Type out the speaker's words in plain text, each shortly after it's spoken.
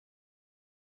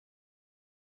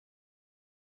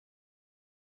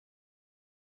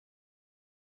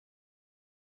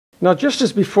Now, just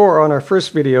as before on our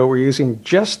first video, we're using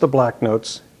just the black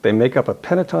notes. They make up a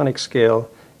pentatonic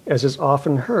scale, as is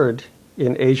often heard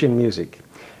in Asian music.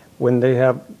 When they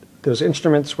have those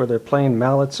instruments where they're playing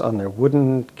mallets on their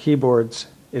wooden keyboards,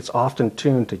 it's often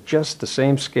tuned to just the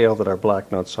same scale that our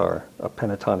black notes are, a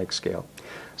pentatonic scale.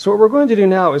 So what we're going to do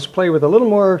now is play with a little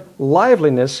more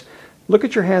liveliness. Look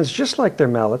at your hands just like they're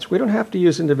mallets. We don't have to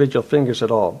use individual fingers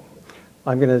at all.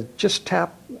 I'm going to just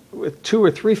tap with 2 or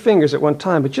 3 fingers at one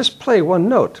time, but just play one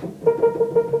note.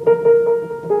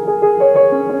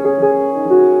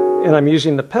 And I'm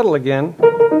using the pedal again,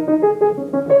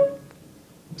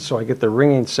 so I get the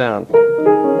ringing sound.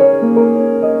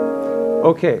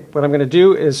 Okay, what I'm going to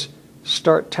do is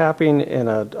start tapping in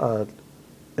a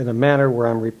manner where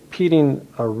I'm repeating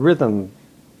a rhythm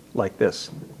like this.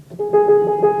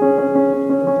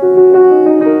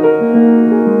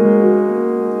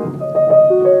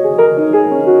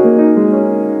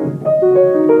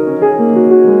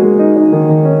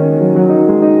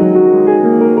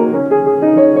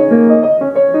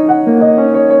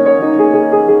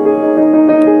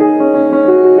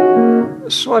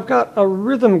 So I've got a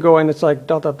rhythm going. It's like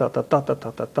da da da da da da da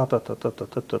da da da da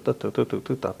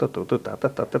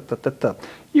da da da.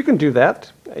 You can do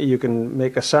that. You can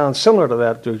make a sound similar to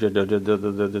that.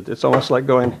 It's almost like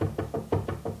going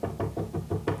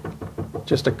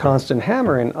just a constant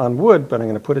hammering on wood, but I'm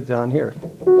going to put it down here.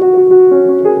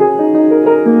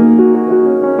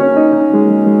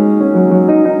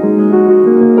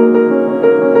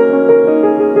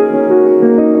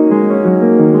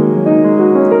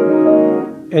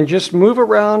 And just move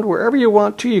around wherever you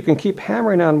want to. You can keep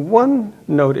hammering on one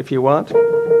note if you want,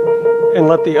 and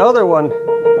let the other one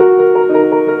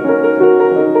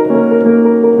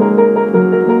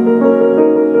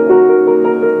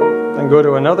and go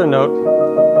to another note.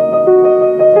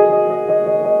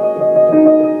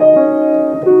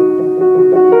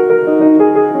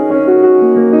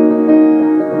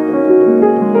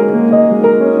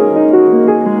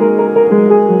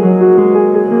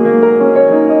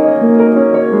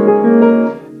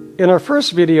 In our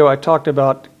first video, I talked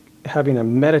about having a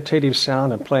meditative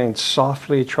sound and playing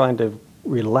softly, trying to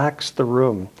relax the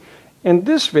room. In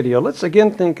this video, let's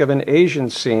again think of an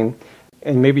Asian scene,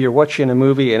 and maybe you're watching a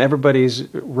movie and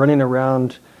everybody's running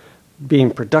around being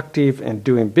productive and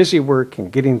doing busy work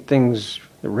and getting things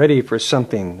ready for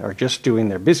something, or just doing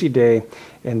their busy day,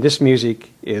 and this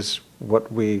music is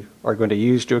what we are going to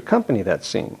use to accompany that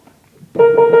scene.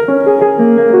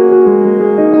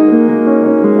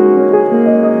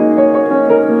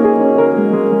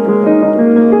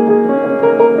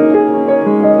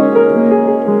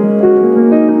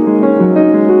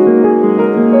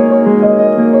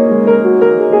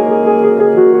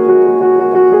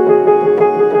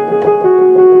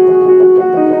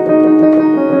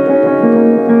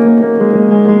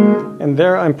 And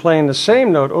there I'm playing the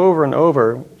same note over and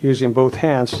over using both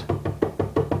hands.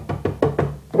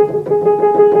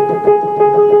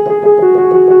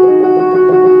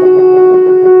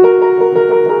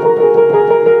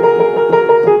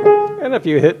 And if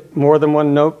you hit more than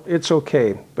one note, it's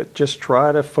okay, but just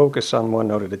try to focus on one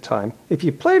note at a time. If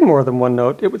you played more than one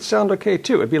note, it would sound okay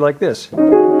too. It'd be like this.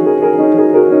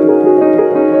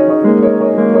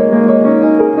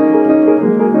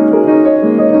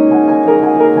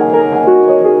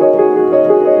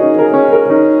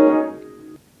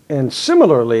 And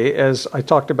similarly, as I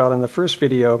talked about in the first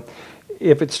video,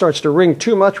 if it starts to ring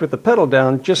too much with the pedal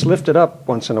down, just lift it up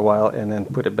once in a while and then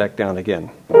put it back down again.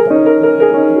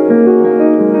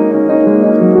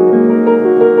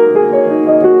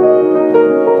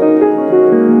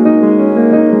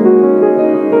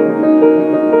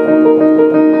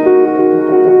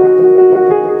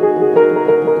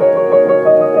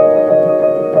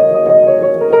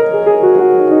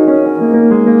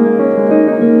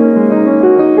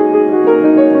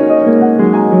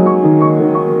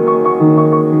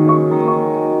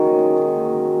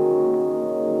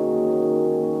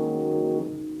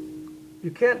 You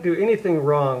can't do anything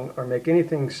wrong or make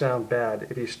anything sound bad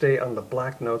if you stay on the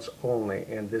black notes only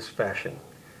in this fashion.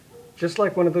 Just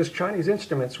like one of those Chinese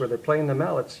instruments where they're playing the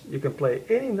mallets, you can play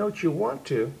any note you want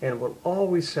to and it will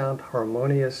always sound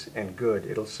harmonious and good.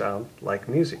 It'll sound like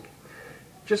music.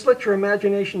 Just let your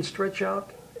imagination stretch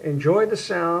out, enjoy the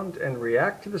sound and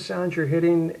react to the sounds you're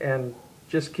hitting, and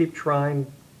just keep trying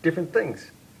different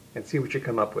things and see what you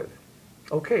come up with.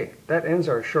 Okay, that ends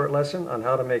our short lesson on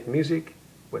how to make music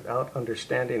without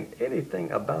understanding anything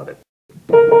about it.